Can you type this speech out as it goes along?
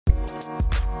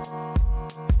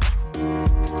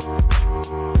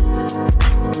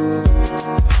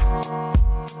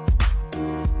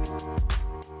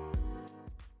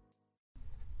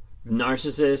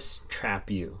Narcissists trap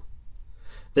you.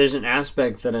 There's an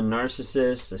aspect that a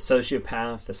narcissist, a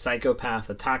sociopath, a psychopath,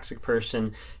 a toxic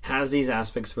person has these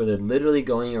aspects where they're literally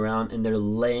going around and they're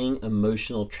laying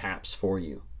emotional traps for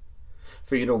you.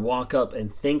 For you to walk up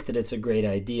and think that it's a great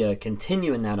idea,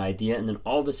 continue in that idea, and then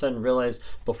all of a sudden realize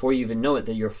before you even know it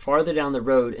that you're farther down the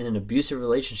road in an abusive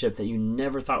relationship that you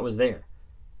never thought was there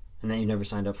and that you never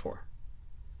signed up for.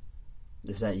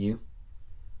 Is that you?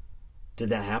 Did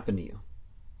that happen to you?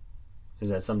 Is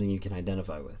that something you can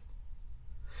identify with?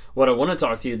 What I want to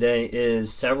talk to you today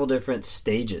is several different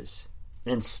stages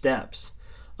and steps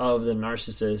of the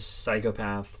narcissist,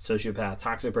 psychopath, sociopath,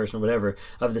 toxic person, whatever,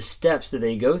 of the steps that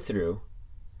they go through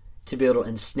to be able to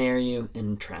ensnare you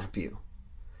and trap you.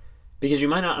 Because you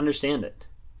might not understand it.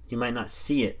 You might not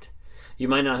see it. You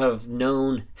might not have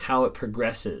known how it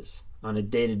progresses on a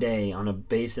day-to-day, on a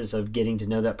basis of getting to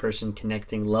know that person,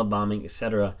 connecting, love bombing,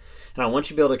 etc. And I want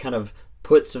you to be able to kind of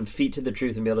put some feet to the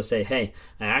truth and be able to say, hey,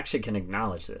 I actually can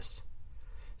acknowledge this.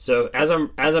 So as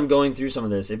I'm going through some of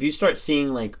this, if you start seeing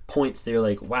like points that you're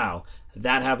like, wow,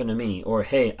 that happened to me, or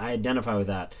hey, I identify with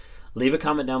that, leave a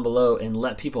comment down below and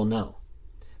let people know.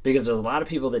 Because there's a lot of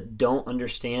people that don't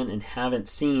understand and haven't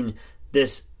seen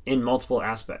this in multiple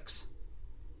aspects.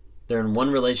 They're in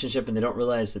one relationship and they don't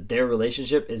realize that their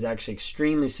relationship is actually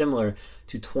extremely similar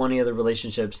to 20 other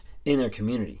relationships in their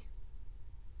community.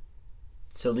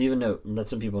 So leave a note and let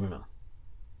some people know.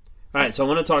 All right, so I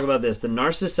want to talk about this. The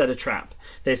narcissist set a trap.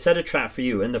 They set a trap for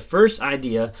you. And the first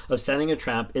idea of setting a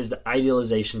trap is the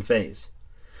idealization phase.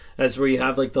 That's where you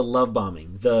have like the love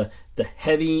bombing, the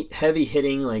heavy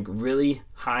hitting, like really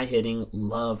high hitting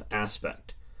love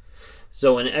aspect.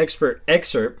 So an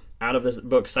excerpt out of this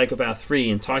book, Psychopath Free,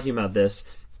 and talking about this,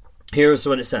 here's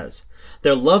what it says.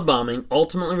 Their love bombing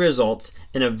ultimately results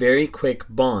in a very quick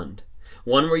bond.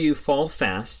 One where you fall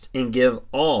fast and give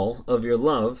all of your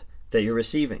love that you're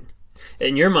receiving.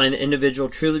 In your mind, the individual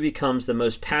truly becomes the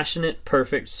most passionate,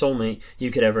 perfect soulmate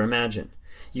you could ever imagine.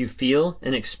 You feel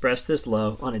and express this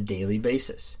love on a daily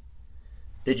basis.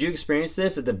 Did you experience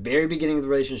this at the very beginning of the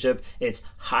relationship? It's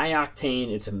high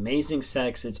octane, it's amazing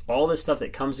sex, it's all this stuff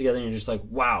that comes together and you're just like,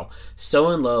 wow,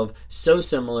 so in love, so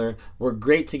similar, we're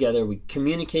great together, we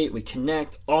communicate, we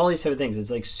connect, all these type of things.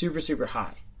 It's like super, super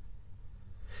high.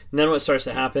 And then what starts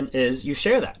to happen is you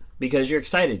share that because you're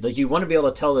excited. Like you want to be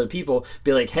able to tell other people,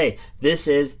 be like, hey, this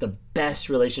is the best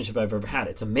relationship I've ever had.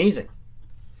 It's amazing.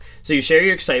 So you share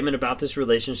your excitement about this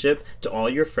relationship to all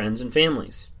your friends and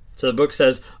families. So the book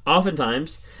says,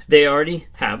 oftentimes they already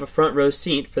have a front row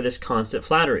seat for this constant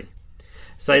flattery.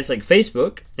 Sites like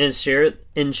Facebook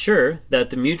ensure that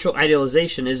the mutual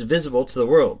idealization is visible to the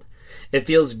world. It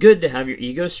feels good to have your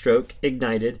ego stroke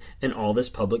ignited and all this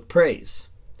public praise.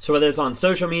 So whether it's on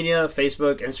social media,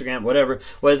 Facebook, Instagram, whatever,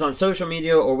 whether it's on social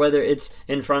media or whether it's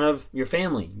in front of your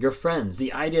family, your friends,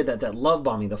 the idea that love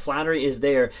bombing, the flattery is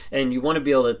there and you want to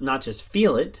be able to not just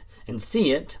feel it and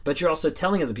see it, but you're also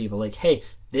telling other people like, hey,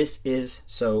 this is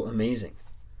so amazing.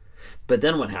 But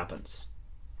then what happens?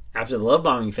 After the love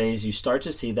bombing phase, you start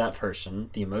to see that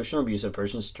person, the emotional abusive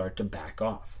person, start to back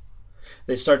off.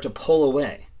 They start to pull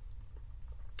away.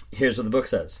 Here's what the book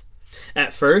says.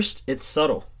 At first, it's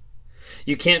subtle.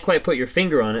 You can't quite put your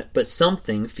finger on it, but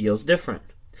something feels different.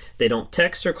 They don't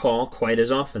text or call quite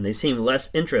as often. They seem less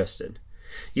interested.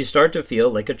 You start to feel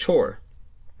like a chore.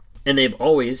 And they're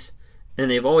always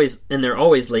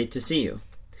late to see you.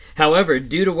 However,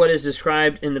 due to what is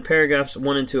described in the paragraphs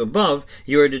 1 and 2 above,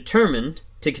 you are determined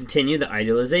to continue the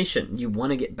idealization. You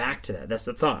want to get back to that. That's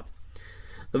the thought.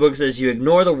 The book says you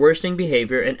ignore the worsening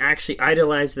behavior and actually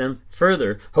idolize them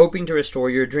further, hoping to restore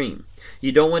your dream.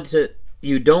 You don't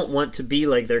want to be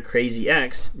like their crazy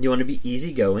ex. You want to be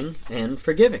easygoing and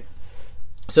forgiving.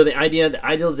 So the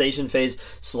idealization phase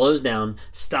slows down,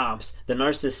 stops, the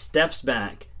narcissist steps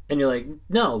back, and you're like,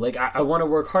 no, like I want to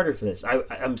work harder for this.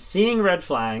 I'm seeing red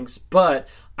flags, but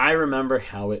I remember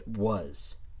how it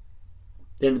was.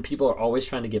 Then the people are always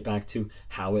trying to get back to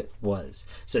how it was.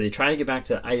 So they try to get back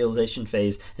to the idealization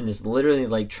phase, and it's literally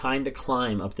like trying to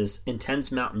climb up this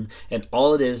intense mountain, and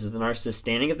all it is the narcissist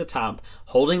standing at the top,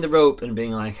 holding the rope and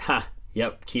being like,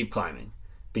 yep, keep climbing,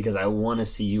 because I want to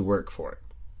see you work for it.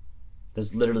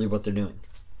 That's literally what they're doing.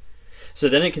 So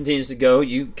then it continues to go,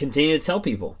 you continue to tell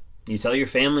people. You tell your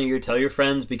family, you tell your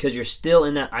friends, because you're still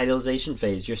in that idealization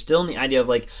phase. You're still in the idea of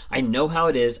like, I know how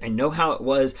it is. I know how it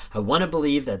was. I want to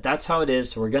believe that that's how it is.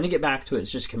 So we're going to get back to it.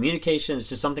 It's just communication. It's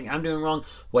just something I'm doing wrong,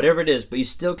 whatever it is. But you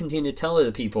still continue to tell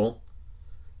other people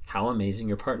how amazing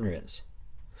your partner is.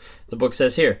 The book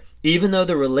says here, even though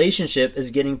the relationship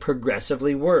is getting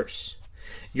progressively worse,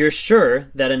 you're sure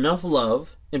that enough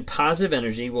love and positive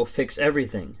energy will fix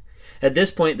everything. At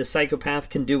this point, the psychopath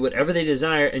can do whatever they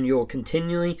desire, and you will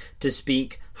continually to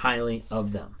speak highly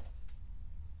of them.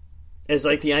 It's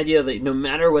like the idea that no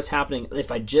matter what's happening,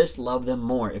 if I just love them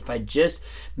more, if I just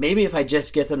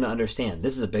get them to understand,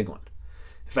 this is a big one.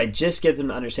 If I just get them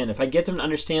to understand, if I get them to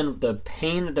understand the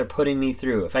pain that they're putting me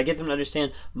through, if I get them to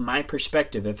understand my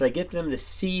perspective, if I get them to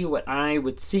see what I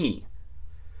would see.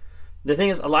 The thing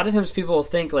is, a lot of times people will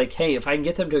think like, hey, if I can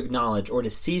get them to acknowledge or to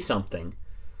see something,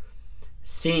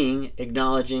 seeing,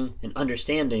 acknowledging, and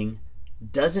understanding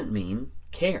doesn't mean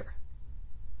care.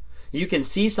 You can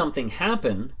see something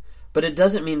happen, but it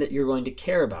doesn't mean that you're going to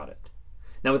care about it.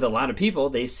 Now, with a lot of people,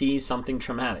 they see something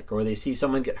traumatic, or they see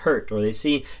someone get hurt, or they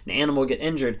see an animal get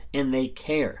injured, and they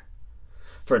care.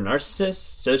 For a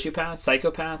narcissist, sociopath,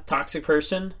 psychopath, toxic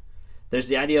person, there's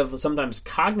the idea of sometimes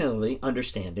cognitively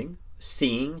understanding,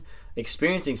 seeing,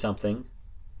 experiencing something,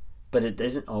 but it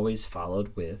isn't always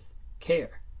followed with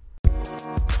care.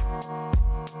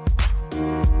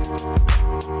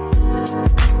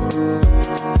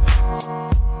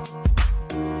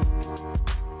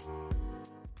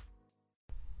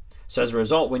 So as a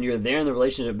result, when you're there in the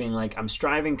relationship being like, I'm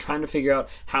striving, trying to figure out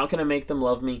how can I make them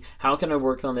love me? How can I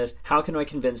work on this? How can I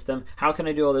convince them? How can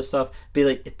I do all this stuff? Be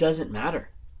like, it doesn't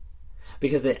matter.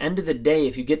 Because at the end of the day,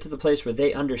 if you get to the place where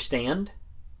they understand,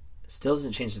 it still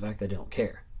doesn't change the fact that they don't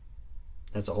care.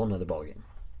 That's a whole nother ballgame.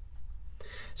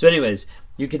 So anyways,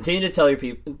 you continue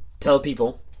to tell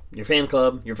people, your fan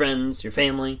club, your friends, your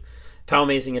family, how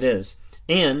amazing it is.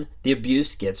 And the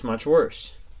abuse gets much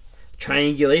worse.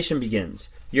 Triangulation begins.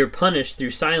 You're punished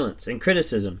through silence and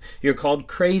criticism. You're called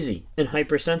crazy and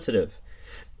hypersensitive.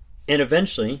 And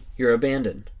eventually, you're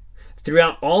abandoned.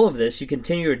 Throughout all of this, you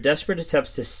continue your desperate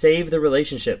attempts to save the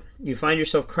relationship. You find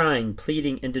yourself crying,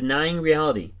 pleading, and denying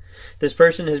reality. This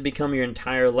person has become your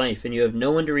entire life, and you have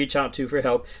no one to reach out to for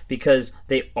help because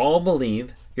they all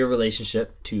believe your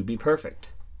relationship to be perfect.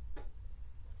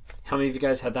 How many of you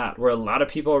guys had that? Where a lot of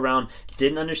people around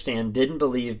didn't understand, didn't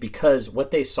believe, because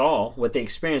what they saw, what they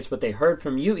experienced, what they heard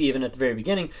from you even at the very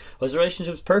beginning was the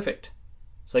relationship's perfect.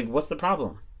 It's like, what's the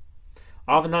problem?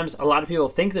 Oftentimes, a lot of people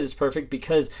think that it's perfect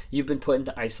because you've been put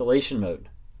into isolation mode,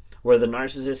 where the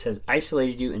narcissist has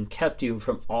isolated you and kept you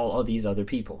from all of these other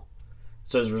people.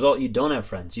 So as a result, you don't have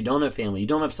friends, you don't have family, you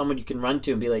don't have someone you can run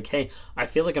to and be like, hey, I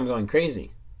feel like I'm going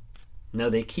crazy. No,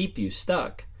 they keep you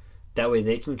stuck. That way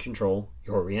they can control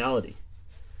your reality.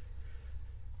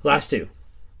 Last two.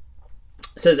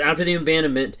 It says, after the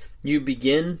abandonment, you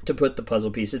begin to put the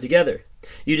puzzle pieces together.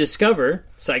 You discover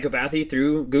psychopathy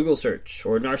through Google search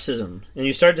or narcissism, and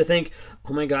you start to think,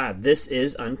 oh my God, this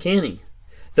is uncanny.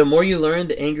 The more you learn,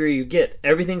 the angrier you get.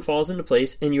 Everything falls into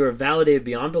place, and you are validated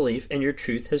beyond belief, and your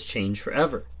truth has changed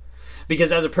forever.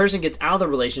 Because as a person gets out of the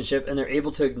relationship and they're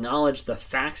able to acknowledge the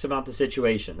facts about the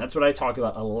situation, that's what I talk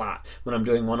about a lot when I'm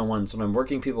doing one-on-ones, when I'm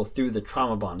working people through the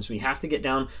trauma bond, is we have to get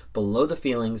down below the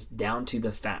feelings, down to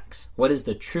the facts. What is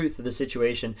the truth of the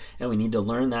situation? And we need to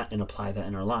learn that and apply that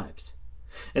in our lives.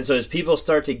 And so as people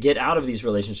start to get out of these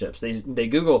relationships, they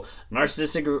Google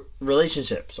narcissistic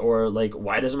relationships, or like,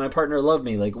 why doesn't my partner love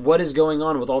me? Like, what is going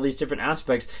on with all these different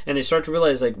aspects? And they start to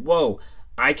realize like, whoa,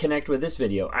 I connect with this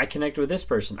video, I connect with this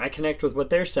person, I connect with what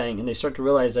they're saying, and they start to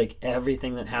realize like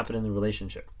everything that happened in the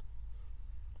relationship.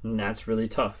 And that's really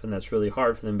tough, and that's really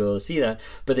hard for them to be able to see that,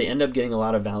 but they end up getting a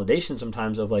lot of validation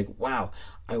sometimes of like, wow,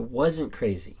 I wasn't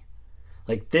crazy.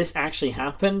 Like, this actually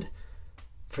happened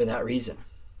for that reason,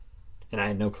 and I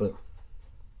had no clue.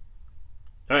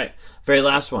 All right, very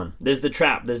last one. This is the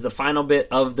trap. This is the final bit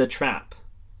of the trap.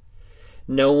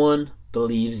 No one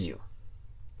believes you.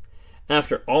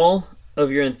 After all of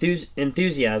your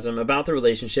enthusiasm about the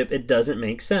relationship, it doesn't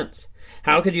make sense.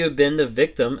 How could you have been the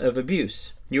victim of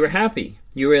abuse? You were happy.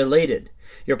 You were elated.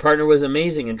 Your partner was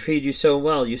amazing and treated you so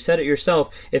well. You said it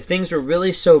yourself. If things were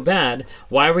really so bad,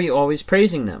 why were you always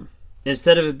praising them?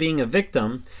 Instead of being a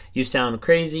victim, you sound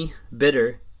crazy,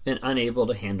 bitter, and unable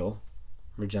to handle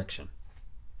rejection.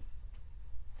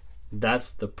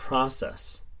 That's the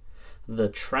process, the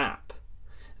trap.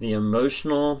 The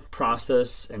emotional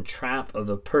process and trap of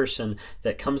a person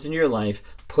that comes into your life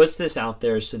puts this out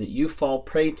there so that you fall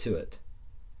prey to it.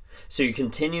 So you're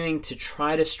continuing to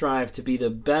try to strive to be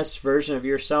the best version of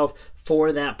yourself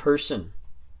for that person.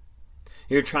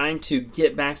 You're trying to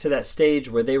get back to that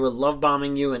stage where they were love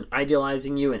bombing you and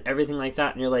idealizing you and everything like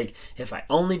that. And you're like, if I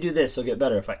only do this, it'll get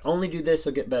better. If I only do this,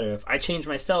 it'll get better. If I change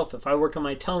myself, if I work on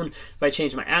my tone, if I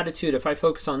change my attitude, if I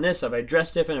focus on this, if I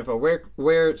dress different, if I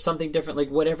wear something different,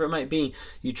 like whatever it might be,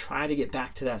 you try to get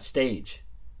back to that stage.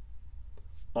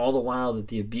 all the while that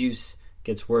the abuse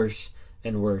gets worse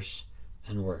and worse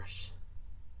and worse.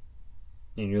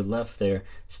 And you're left there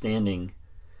standing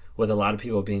with a lot of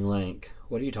people being like,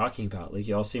 what are you talking about? Like,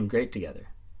 you all seem great together.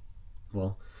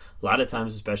 Well, a lot of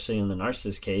times, especially in the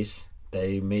narcissist case,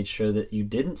 they made sure that you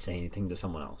didn't say anything to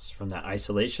someone else, from that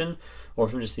isolation or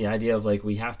from just the idea of like,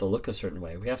 we have to look a certain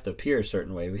way, we have to appear a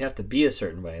certain way, we have to be a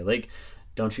certain way. Like,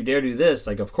 don't you dare do this.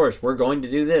 Like, of course, we're going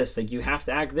to do this. Like, you have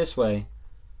to act this way.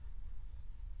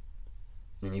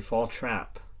 And you fall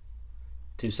trap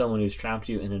to someone who's trapped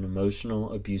you in an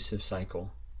emotional, abusive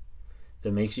cycle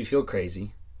that makes you feel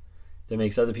crazy, that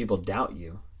makes other people doubt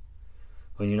you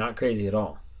when you're not crazy at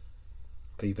all.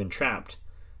 But you've been trapped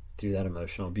through that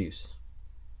emotional abuse.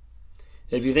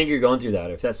 If you think you're going through that,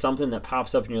 if that's something that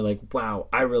pops up and you're like, wow,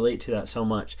 I relate to that so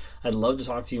much, I'd love to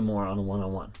talk to you more on a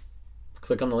one-on-one.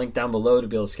 Click on the link down below to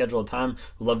be able to schedule a time.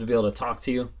 We'd love to be able to talk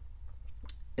to you.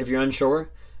 If you're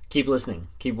unsure, keep listening,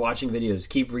 keep watching videos,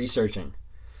 keep researching.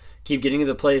 Keep getting to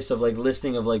the place of like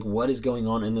listening of like what is going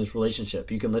on in this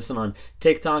relationship. You can listen on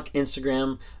TikTok,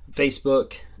 Instagram,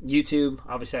 Facebook, YouTube.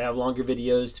 Obviously, I have longer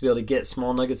videos to be able to get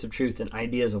small nuggets of truth and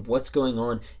ideas of what's going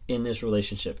on in this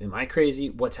relationship. Am I crazy?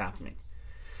 What's happening?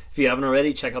 If you haven't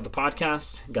already, check out the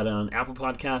podcast. Got it on Apple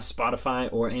Podcasts, Spotify,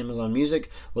 or Amazon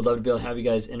Music. Would love to be able to have you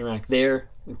guys interact there.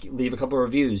 Leave a couple of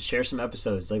reviews, share some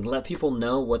episodes. Like, let people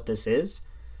know what this is,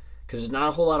 because there's not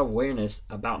a whole lot of awareness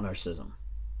about narcissism.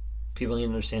 People need to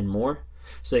understand more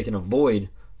so they can avoid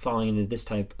falling into this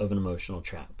type of an emotional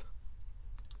trap.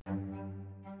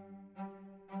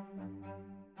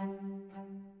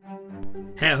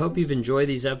 Hey, I hope you've enjoyed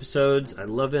these episodes. I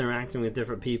love interacting with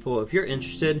different people. If you're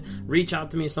interested, reach out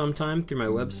to me sometime through my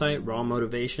website, Raw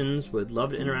Motivations. Would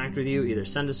love to interact with you. Either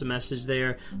send us a message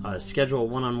there, schedule a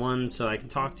one-on-one so I can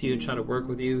talk to you and try to work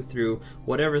with you through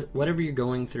whatever you're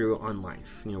going through on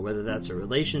life. You know, whether that's a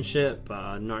relationship,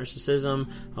 narcissism,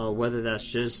 whether that's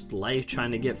just life,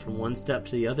 trying to get from one step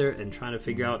to the other and trying to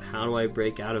figure out how do I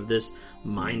break out of this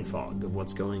mind fog of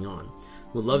what's going on.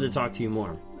 Would love to talk to you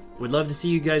more. We'd love to see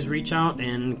you guys reach out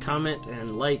and comment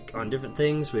and like on different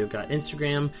things. We've got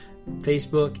Instagram,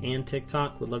 Facebook, and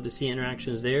TikTok. We'd love to see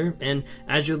interactions there. And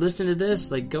as you're listening to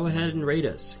this, like, go ahead and rate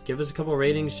us. Give us a couple of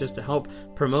ratings just to help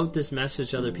promote this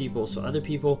message to other people so other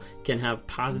people can have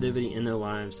positivity in their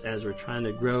lives as we're trying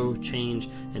to grow, change,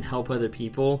 and help other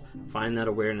people find that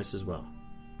awareness as well.